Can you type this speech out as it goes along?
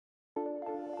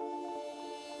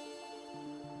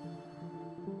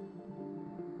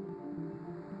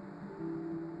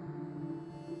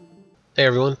Hey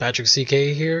everyone, Patrick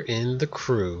CK here in the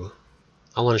crew.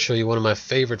 I want to show you one of my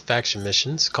favorite faction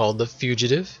missions called the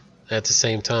Fugitive, at the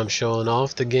same time showing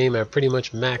off the game at pretty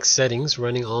much max settings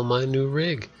running on my new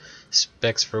rig,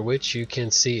 specs for which you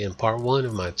can see in part 1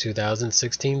 of my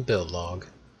 2016 build log.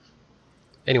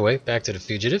 Anyway, back to the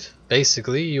Fugitive.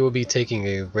 Basically, you will be taking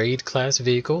a raid class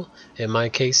vehicle, in my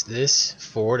case this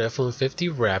Ford F-150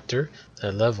 Raptor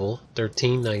at level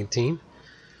 1319.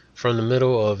 From the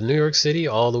middle of New York City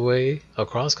all the way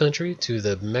across country to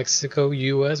the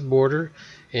Mexico-US border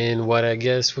in what I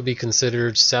guess would be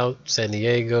considered South San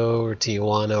Diego or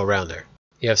Tijuana, around there.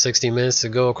 You have 60 minutes to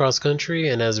go across country,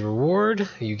 and as a reward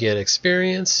you get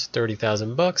experience,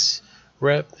 30,000 bucks,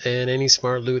 rep, and any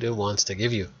smart loot it wants to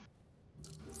give you.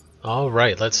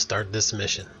 Alright, let's start this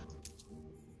mission.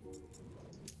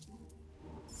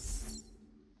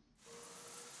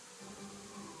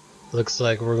 Looks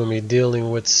like we're going to be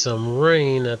dealing with some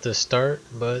rain at the start,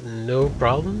 but no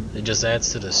problem. It just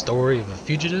adds to the story of a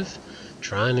fugitive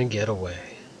trying to get away.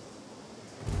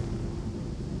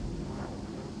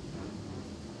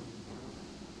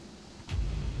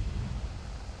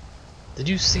 Did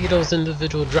you see those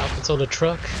individual droplets on the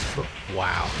truck?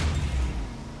 Wow.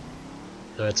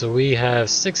 Alright, so we have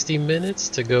 60 minutes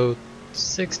to go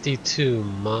 62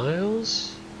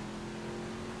 miles.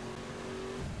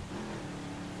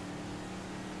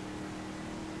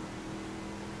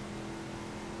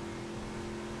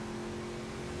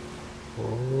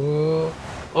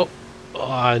 Oh,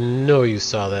 I know you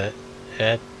saw that.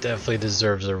 That definitely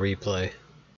deserves a replay.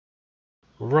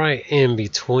 Right in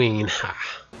between. Ha.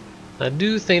 I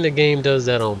do think the game does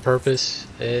that on purpose.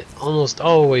 It almost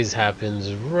always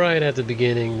happens right at the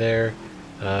beginning there.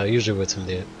 Usually with some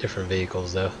different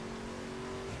vehicles though.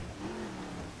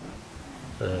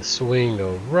 Swing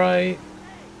go right.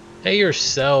 Hey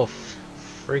yourself,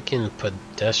 freaking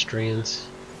pedestrians.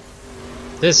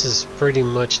 This is pretty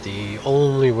much the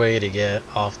only way to get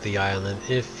off the island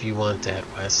if you want to head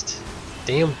west.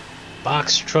 Damn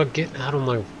box truck, get out of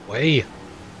my way.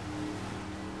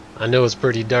 I know it's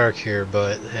pretty dark here,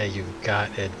 but hey, you've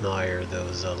got to admire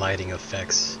those lighting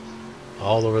effects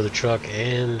all over the truck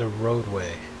and the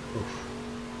roadway. Oof.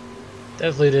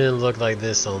 Definitely didn't look like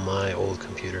this on my old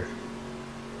computer.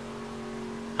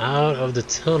 Out of the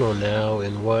tunnel now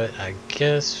in what I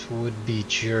guess would be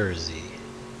Jersey.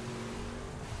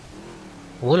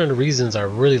 One of the reasons I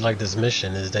really like this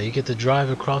mission is that you get to drive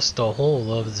across the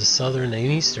whole of the southern and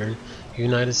eastern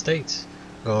United States,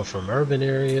 going from urban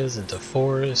areas into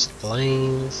forest,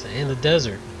 plains, and the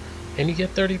desert, and you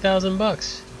get 30,000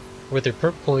 bucks. With your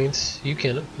perk points, you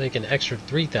can make an extra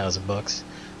 3,000 bucks,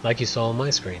 like you saw on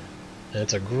my screen. And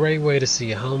it's a great way to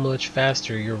see how much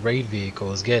faster your raid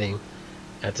vehicle is getting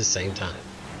at the same time.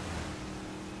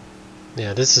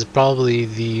 Yeah, this is probably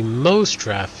the most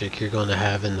traffic you're going to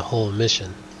have in the whole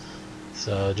mission.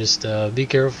 So just be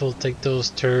careful, take those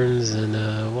turns,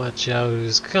 and watch out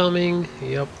who's coming.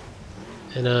 Yep.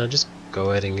 And just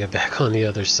go ahead and get back on the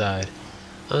other side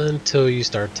until you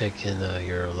start taking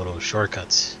your little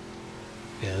shortcuts.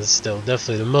 Yeah, this is still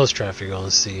definitely the most traffic you're going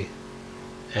to see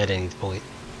at any point.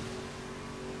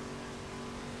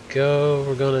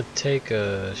 We're gonna take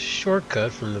a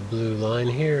shortcut from the blue line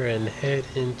here and head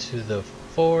into the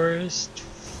forest.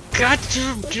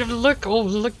 Gotcha! Look, oh,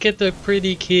 look at the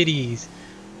pretty kitties.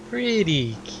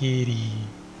 Pretty kitty.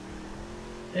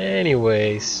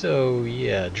 Anyway, so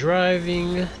yeah,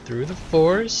 driving through the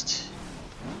forest.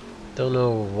 Don't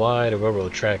know why the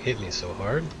railroad track hit me so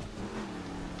hard.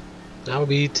 I'll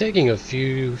be taking a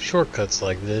few shortcuts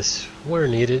like this where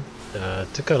needed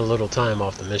to cut a little time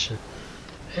off the mission,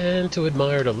 and to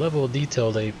admire the level of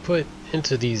detail they put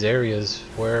into these areas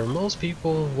where most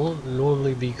people won't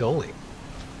normally be going.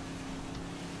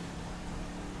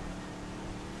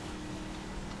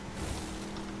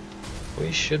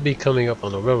 We should be coming up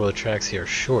on the railroad tracks here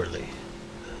shortly.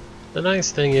 The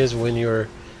nice thing is when you're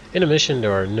in a mission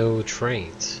there are no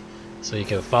trains, so you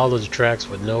can follow the tracks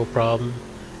with no problem,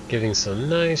 giving some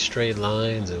nice straight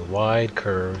lines and wide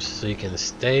curves so you can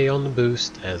stay on the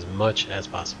boost as much as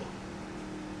possible.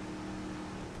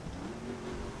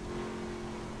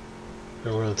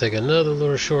 And we're going to take another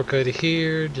little shortcut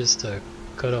here just to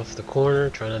cut off the corner.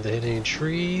 Try not to hit any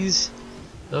trees.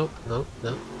 Nope, nope,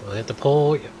 nope. Don't hit the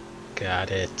pole. Yep.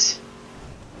 Got it.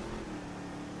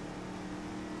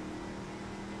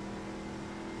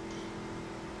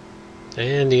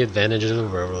 And the advantage of the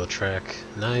railroad track.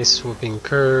 Nice swooping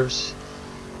curves.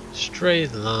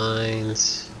 Straight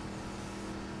lines.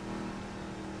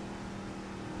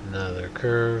 Another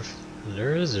curve.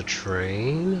 There is a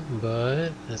train,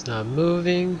 but it's not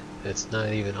moving. It's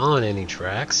not even on any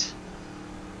tracks.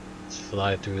 Let's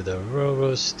fly through the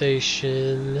railroad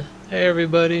station. Hey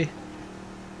everybody!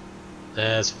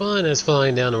 As fun as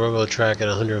flying down the railroad track at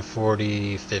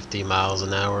 140, 50 miles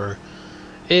an hour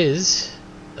is,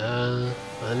 I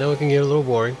know it can get a little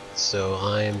boring, so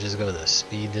I am just going to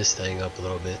speed this thing up a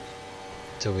little bit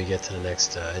until we get to the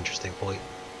next interesting point.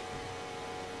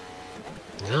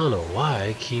 I don't know why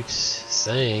it keeps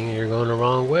saying you're going the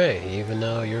wrong way, even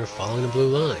though you're following the blue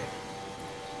line.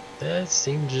 That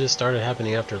seemed to just started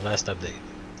happening after the last update.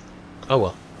 Oh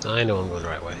well, I know I'm going the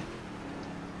right way.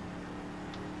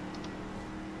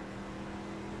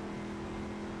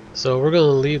 So we're going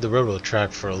to leave the railroad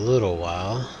track for a little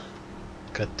while.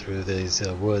 Cut through these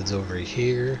woods over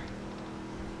here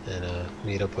and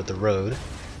meet up with the road.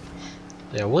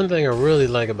 Yeah, one thing I really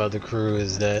like about the crew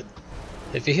is that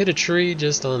if you hit a tree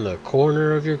just on the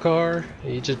corner of your car,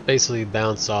 you just basically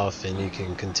bounce off and you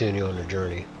can continue on the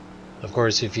journey. Of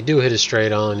course, if you do hit it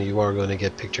straight on, you are going to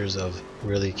get pictures of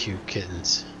really cute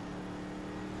kittens.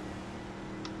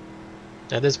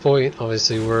 At this point,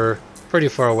 obviously, we're pretty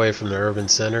far away from the urban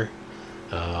center,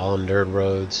 all on dirt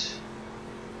roads.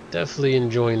 Definitely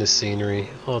enjoying the scenery,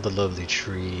 all the lovely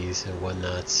trees and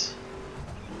whatnots.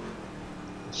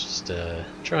 Just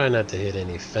try not to hit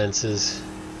any fences.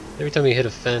 Every time you hit a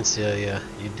fence, yeah,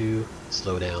 you do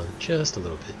slow down just a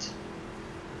little bit.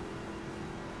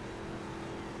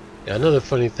 Yeah, another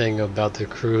funny thing about the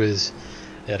crew is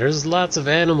that there's lots of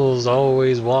animals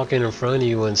always walking in front of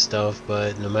you and stuff,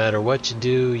 but no matter what you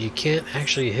do, you can't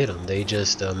actually hit them. They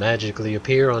just magically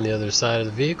appear on the other side of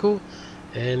the vehicle,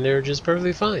 and they're just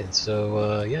perfectly fine.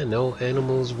 So yeah, no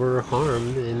animals were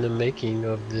harmed in the making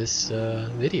of this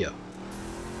video.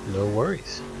 No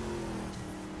worries.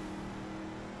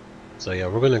 So yeah,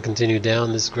 we're going to continue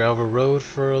down this gravel road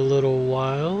for a little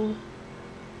while.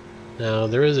 Now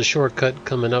there is a shortcut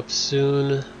coming up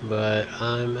soon, but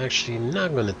I'm actually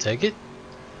not going to take it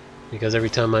because every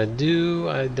time I do,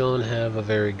 I don't have a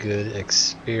very good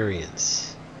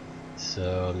experience.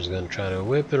 So I'm just going to try to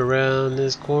whip it around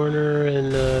this corner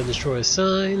and destroy a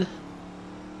sign,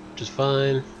 which is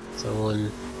fine.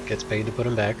 Someone gets paid to put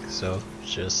them back, so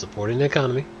it's just supporting the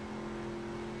economy.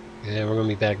 And we're going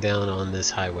to be back down on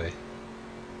this highway.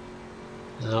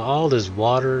 Now all this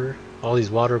water, all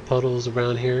these water puddles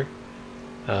around here,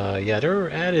 yeah, they were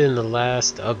added in the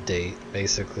last update.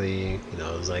 Basically, you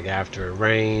know, it was like after it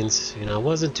rains. You know, I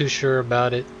wasn't too sure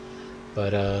about it,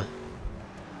 but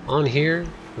on here,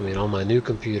 I mean, on my new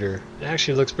computer, it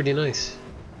actually looks pretty nice.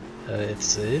 It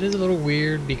is a little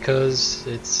weird because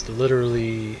it's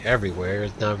literally everywhere.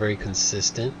 It's not very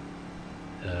consistent.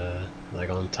 Like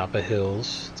on top of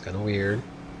hills, it's kind of weird,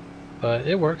 but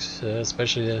it works.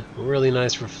 Especially the really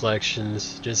nice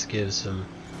reflections. Just gives some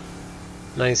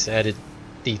nice added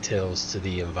details to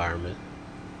the environment.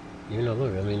 You know,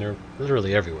 look, I mean, they're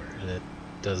literally everywhere, and it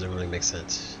doesn't really make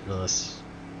sense unless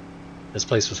this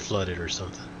place was flooded or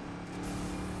something.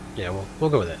 Yeah, well, we'll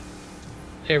go with that.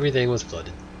 Everything was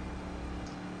flooded.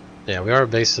 Yeah, we are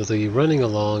basically running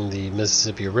along the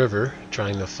Mississippi River,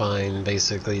 trying to find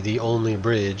basically the only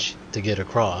bridge to get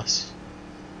across.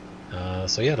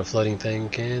 So yeah, the flooding thing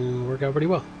can work out pretty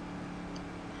well.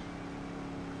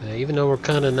 Even though we're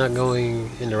kind of not going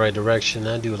in the right direction,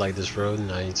 I do like this road.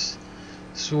 Nice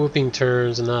swooping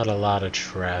turns, not a lot of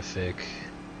traffic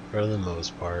for the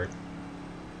most part.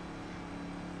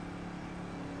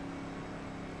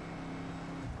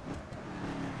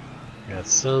 Got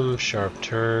some sharp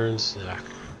turns.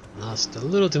 Lost a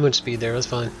little too much speed there. That's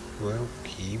fine. We'll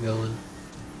keep going.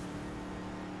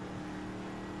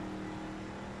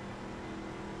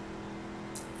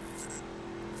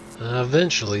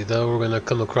 Eventually, though, we're going to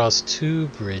come across two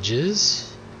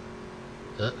bridges.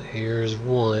 Here's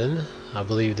one. I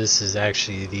believe this is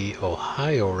actually the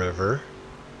Ohio River.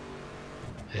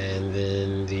 And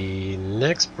then the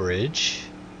next bridge,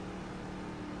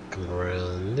 come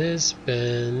around this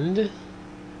bend,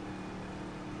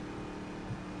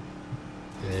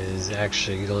 is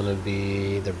actually going to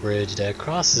be the bridge that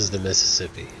crosses the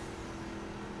Mississippi.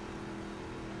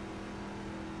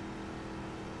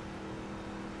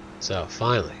 So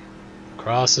finally,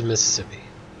 across the Mississippi.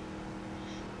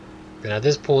 And at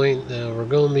this point, we're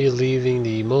going to be leaving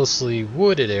the mostly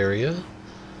wooded area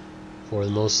for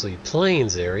the mostly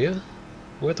plains area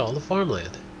with all the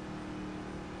farmland.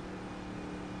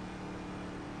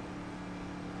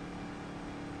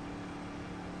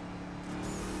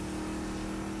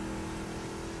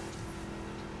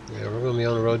 Yeah, we're going to be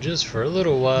on the road just for a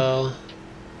little while,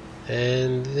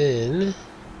 and then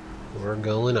we're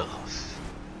going off.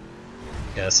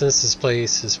 Yeah, since this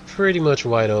place is pretty much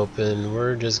wide open,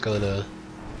 we're just gonna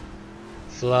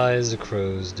fly as the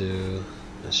crows do.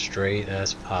 as straight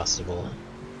as possible.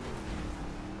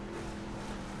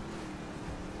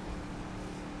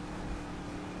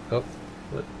 Oh,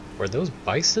 what? Were those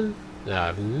bison? Nah,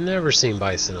 I've never seen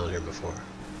bison on here before.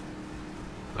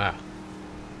 Wow.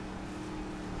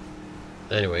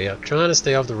 Anyway, yeah, trying to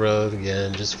stay off the road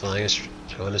again, just flying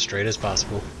going as straight as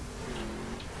possible.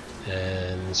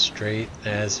 And straight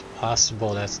as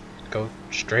possible, that's go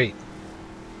straight.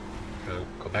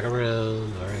 Go back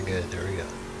around. Alright, good, there we go.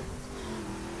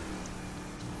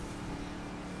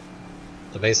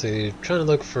 So basically, trying to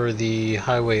look for the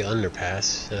highway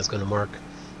underpass. That's going to mark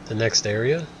the next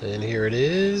area. And here it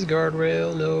is,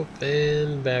 guardrail, nope,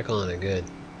 and back on it, good.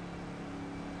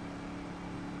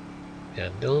 Yeah,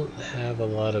 don't have a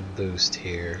lot of boost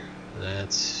here.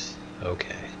 That's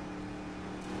okay.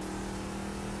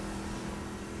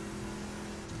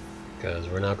 Because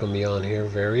we're not going to be on here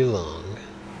very long.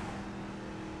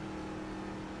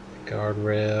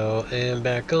 Guardrail and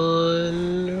back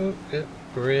on. Oh, yep.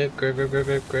 Grip. Back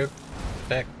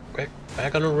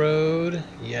on the road.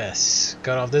 Yes.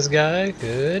 Got off this guy.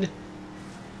 Good.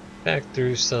 Back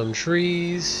through some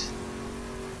trees.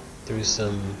 Through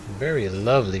some very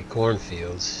lovely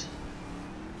cornfields.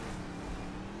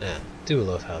 I do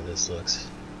love how this looks.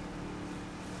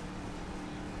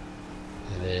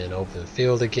 And then open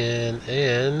field again,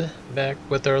 and back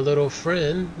with our little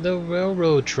friend, the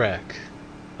railroad track.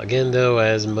 Again though,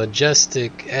 as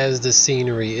majestic as the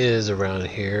scenery is around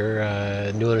here,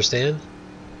 I do understand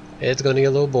it's going to get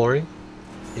a little boring.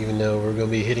 Even though we're going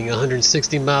to be hitting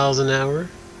 160 miles an hour,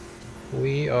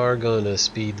 we are going to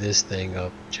speed this thing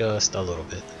up just a little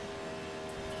bit.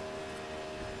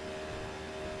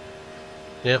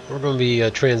 Yep, we're going to be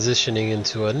transitioning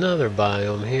into another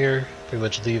biome here, pretty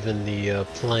much leaving the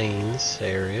plains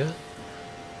area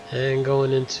and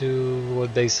going into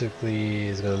what basically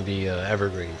is going to be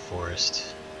evergreen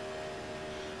forest.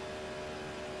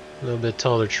 A little bit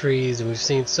taller trees than we've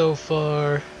seen so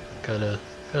far, kind of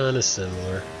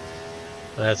similar.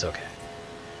 That's okay.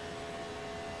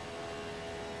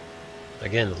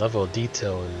 Again, the level of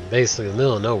detail in basically the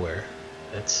middle of nowhere,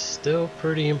 that's still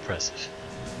pretty impressive.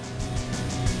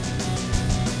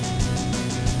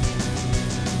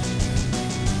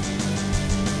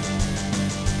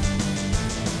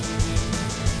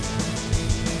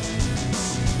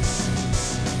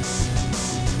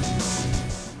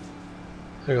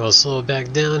 We're going to slow it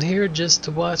back down here just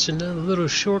to watch another little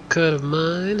shortcut of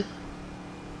mine.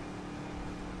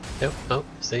 Yep, oh,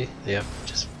 see? Yep,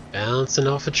 just bouncing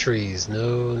off of trees.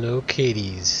 No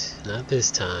kitties. Not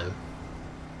this time.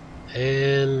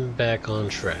 And back on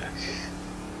track.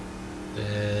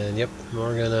 And yep,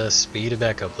 we're going to speed it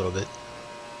back up a little bit.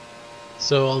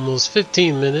 So almost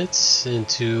 15 minutes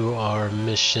into our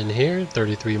mission here.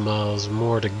 33 miles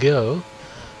more to go.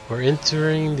 We're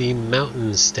entering the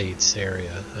Mountain States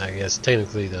area. I guess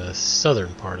technically the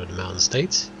southern part of the Mountain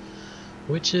States,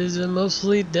 which is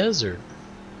mostly desert.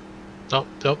 Oh,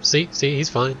 see, he's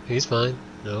fine. He's fine.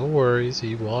 No worries.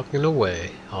 He's walking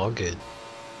away. All good.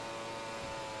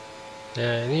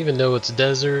 And even though it's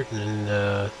desert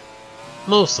and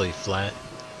mostly flat,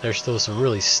 there's still some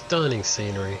really stunning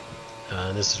scenery.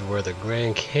 This is where the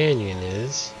Grand Canyon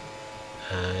is.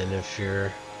 And if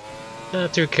you're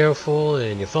not too careful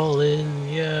and you fall in,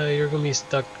 yeah, you're gonna be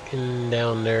stuck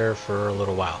down there for a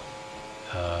little while.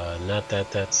 Not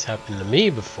that that's happened to me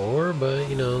before, but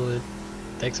you know, it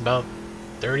takes about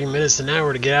 30 minutes an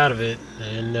hour to get out of it,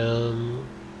 and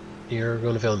you're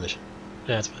gonna fail the mission.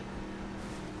 That's fine.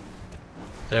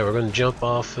 Now we're gonna jump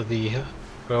off of the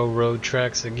railroad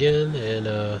tracks again and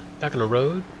back on the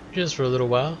road just for a little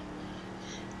while.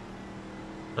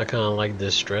 I kind of like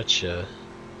this stretch.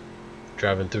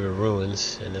 Driving through the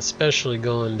ruins, and especially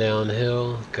going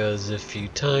downhill, because if you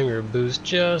time your boost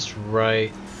just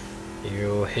right,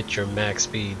 you'll hit your max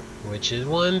speed, which is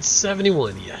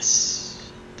 171.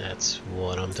 Yes, that's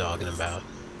what I'm talking about.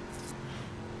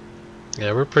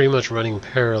 Yeah, we're pretty much running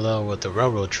parallel with the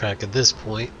railroad track at this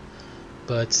point,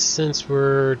 but since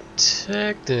we're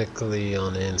technically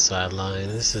on the inside line,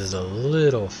 this is a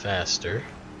little faster.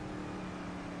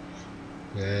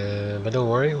 But don't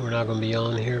worry, we're not going to be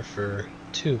on here for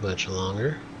too much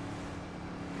longer.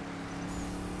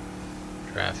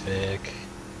 Traffic.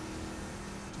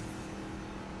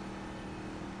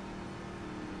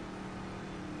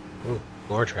 Ooh,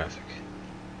 more traffic.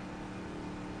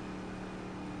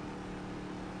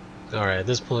 Alright, at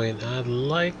this point, I'd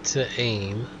like to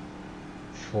aim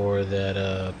for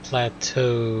that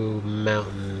plateau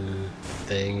mountain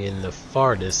thing in the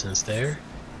far distance there.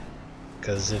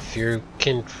 Because if you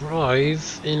can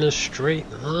drive in a straight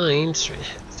line,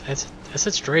 that's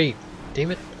it, straight. Damn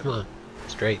it, come on,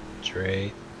 straight.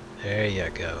 Straight. There you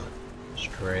go.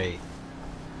 Straight.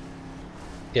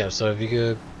 Yeah, so if you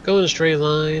could go in a straight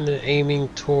line, aiming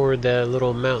toward that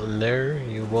little mountain there,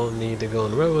 you won't need to go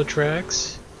on railroad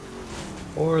tracks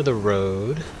or the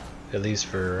road, at least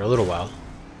for a little while,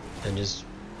 and just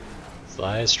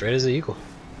fly as straight as an eagle.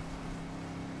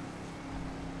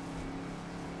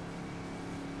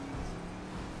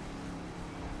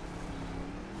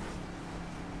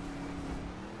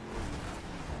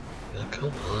 Now,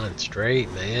 come on,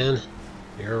 straight, man.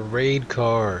 You're a raid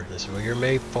car. This is what you're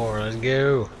made for. Let's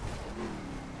go.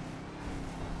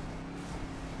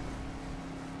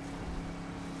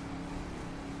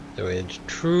 So it's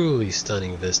truly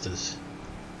stunning vistas.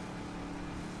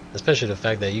 Especially the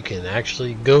fact that you can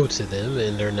actually go to them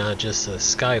and they're not just a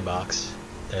skybox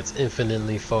that's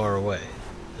infinitely far away.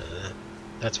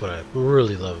 That's what I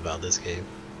really love about this game.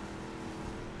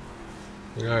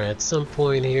 Alright, at some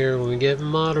point here, when we get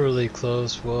moderately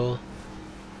close, we'll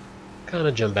kind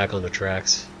of jump back on the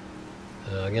tracks.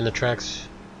 Again, the tracks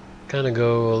kind of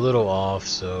go a little off,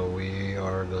 so we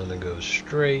are going to go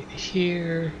straight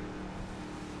here.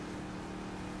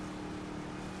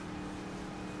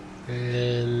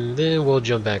 And then we'll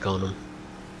jump back on them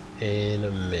in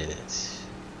a minute.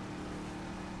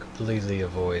 Completely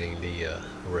avoiding the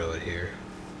road here.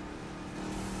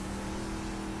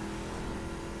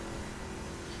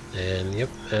 And yep,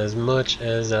 as much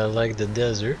as I like the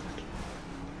desert,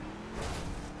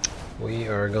 we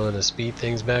are going to speed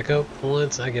things back up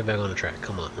once I get back on the track.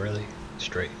 Come on, really?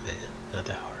 Straight, man. Not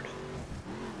that hard.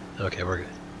 Okay, we're good.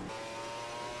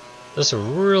 There's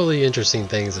some really interesting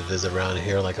things to visit around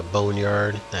here, like a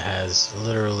boneyard that has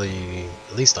literally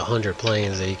at least 100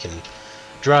 planes that you can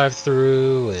drive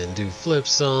through and do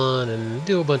flips on and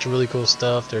do a bunch of really cool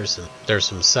stuff. There's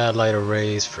some satellite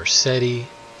arrays for SETI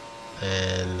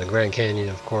and the Grand Canyon,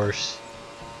 of course,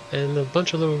 and a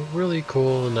bunch of little really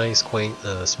cool, nice, quaint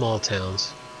small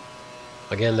towns.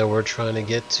 Again, though, we're trying to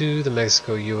get to the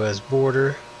Mexico-US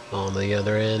border on the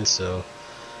other end, so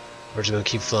we're just going to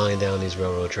keep flying down these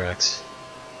railroad tracks.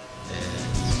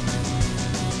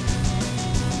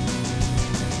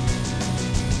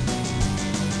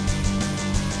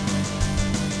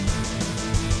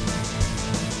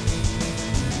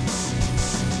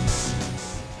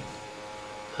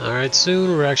 Alright,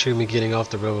 soon we're actually going to be getting off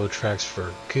the railroad tracks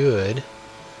for good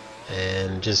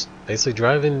and just basically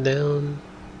driving down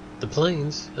the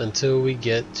plains until we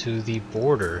get to the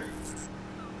border.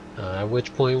 At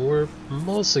which point we're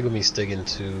mostly going to be sticking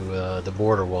to the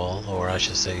border wall, or I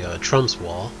should say Trump's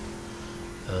wall,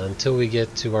 until we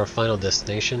get to our final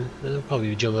destination. And I'll probably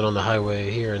be jumping on the highway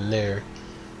here and there,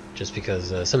 just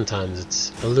because sometimes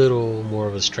it's a little more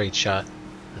of a straight shot.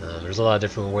 There's a lot of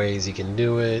different ways you can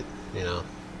do it, you know,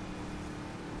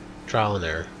 trial and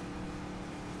error.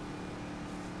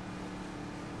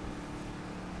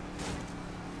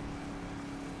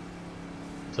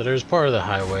 So there's part of the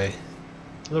highway.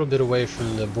 A little bit away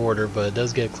from the border, but it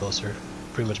does get closer.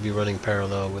 Pretty much be running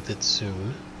parallel with it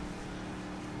soon.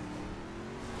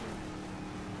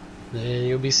 And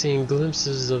you'll be seeing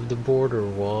glimpses of the border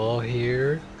wall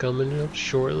here coming up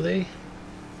shortly.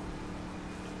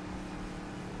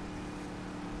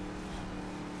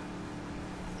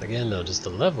 Again, though, just the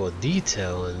level of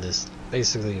detail in this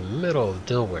basically middle of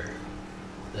nowhere.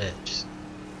 Man, just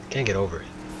can't get over it.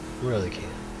 Really can't.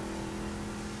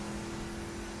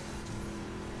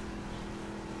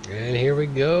 And here we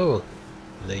go,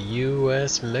 the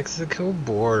US-Mexico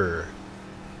border.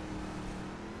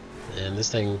 And this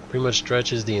thing pretty much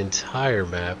stretches the entire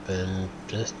map, and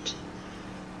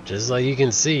just like you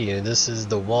can see, this is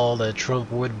the wall that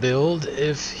Trump would build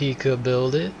if he could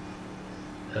build it.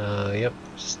 Yep,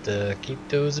 just keep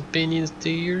those opinions to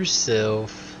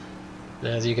yourself.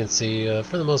 As you can see,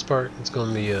 for the most part, it's going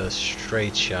to be a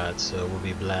straight shot, so we'll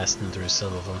be blasting through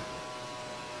some of them.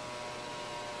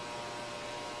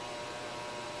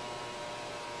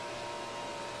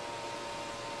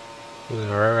 We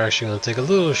are actually going to take a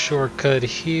little shortcut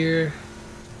here,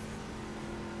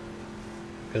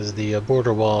 because the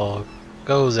border wall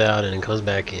goes out and it comes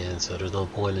back in, so there's no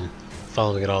point in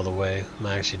following it all the way. I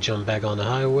might actually jump back on the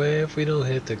highway if we don't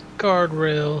hit the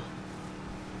guardrail.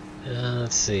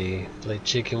 Let's see, play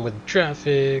chicken with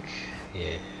traffic.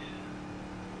 Yeah,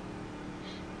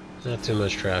 not too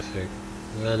much traffic,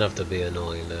 not enough to be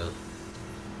annoying though.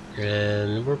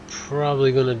 And we're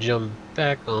probably going to jump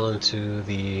back onto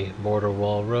the border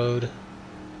wall road.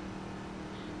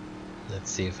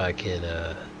 Let's see if I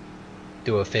can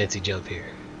do a fancy jump here.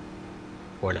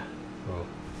 Or not. We'll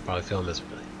probably fail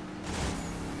miserably.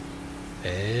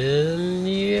 And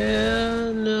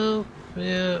yeah, no.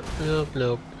 Yeah, nope,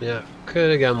 nope. Yeah, Could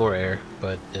have got more air,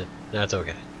 but that's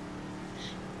okay.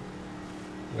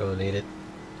 Gonna need it.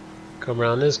 Come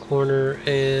around this corner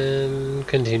and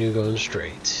continue going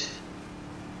straight.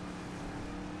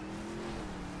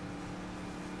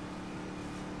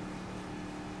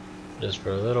 Just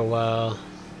for a little while.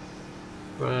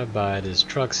 Right by this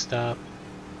truck stop.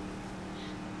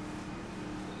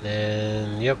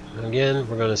 And yep, again,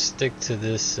 we're gonna stick to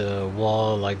this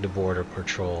wall like the border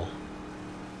patrol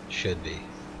should be.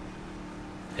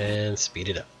 And speed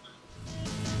it up.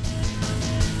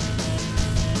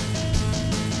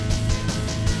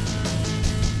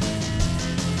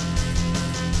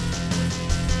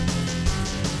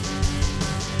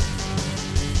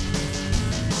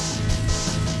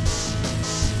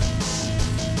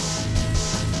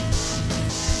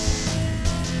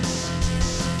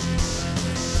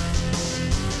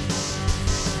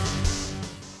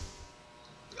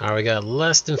 Alright, we got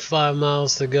less than 5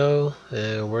 miles to go,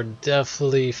 and we're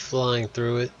definitely flying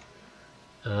through it.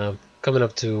 Coming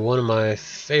up to one of my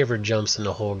favorite jumps in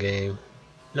the whole game.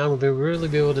 Not going to really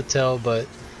be able to tell, but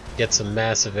get some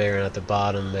massive air at the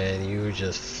bottom, and you're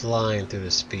just flying through the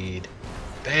speed.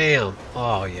 Bam!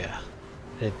 Oh yeah.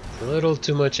 A little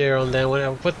too much air on that one.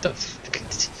 What the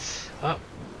f...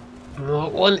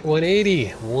 180!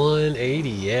 180,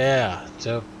 yeah.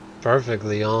 So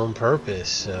perfectly on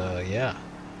purpose, yeah.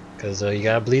 Because you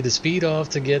gotta bleed the speed off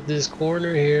to get this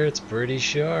corner here. It's pretty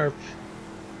sharp.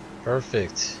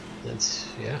 Perfect. That's,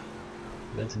 yeah,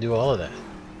 meant to do all of that.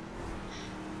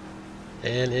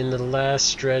 And in the last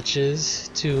stretches,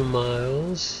 2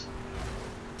 miles.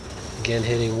 Again,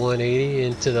 hitting 180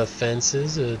 into the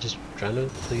fences. Just trying to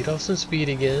bleed off some speed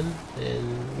again.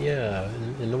 And yeah,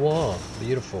 in the wall.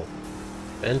 Beautiful.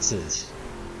 Fences.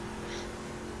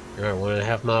 Alright,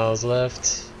 1.5 miles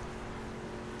left.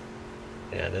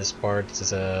 Yeah, this part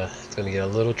is it's gonna get a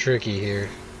little tricky here.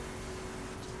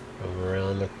 Come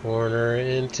around the corner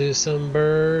into some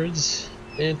birds,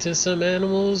 into some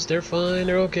animals. They're fine,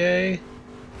 they're okay.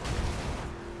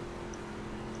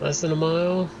 Less than a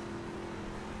mile.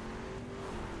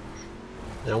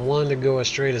 And I wanted to go as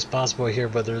straight as possible here,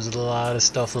 but there's a lot of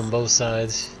stuff on both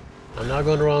sides. I'm not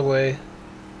going the wrong way.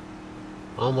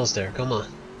 Almost there, come on.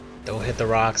 Don't hit the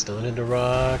rocks, don't hit the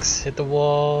rocks. Hit the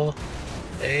wall.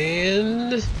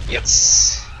 And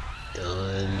yes,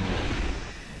 done.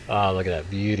 Oh, look at that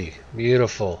beauty.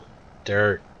 Beautiful.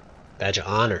 Dirt. Badge of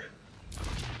honor.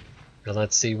 Now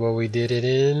let's see where we did it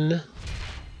in.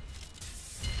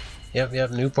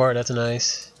 Yep, new part. That's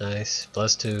nice. Nice.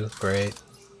 +2. Great.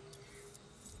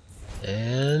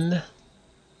 And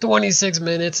 26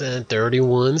 minutes and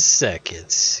 31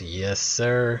 seconds. Yes,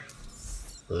 sir.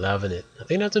 Loving it. I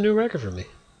think that's a new record for me.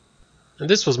 And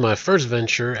this was my first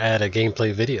venture at a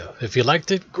gameplay video. If you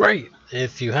liked it, great.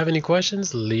 If you have any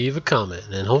questions, leave a comment,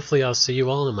 and hopefully I'll see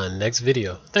you all in my next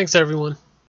video. Thanks everyone.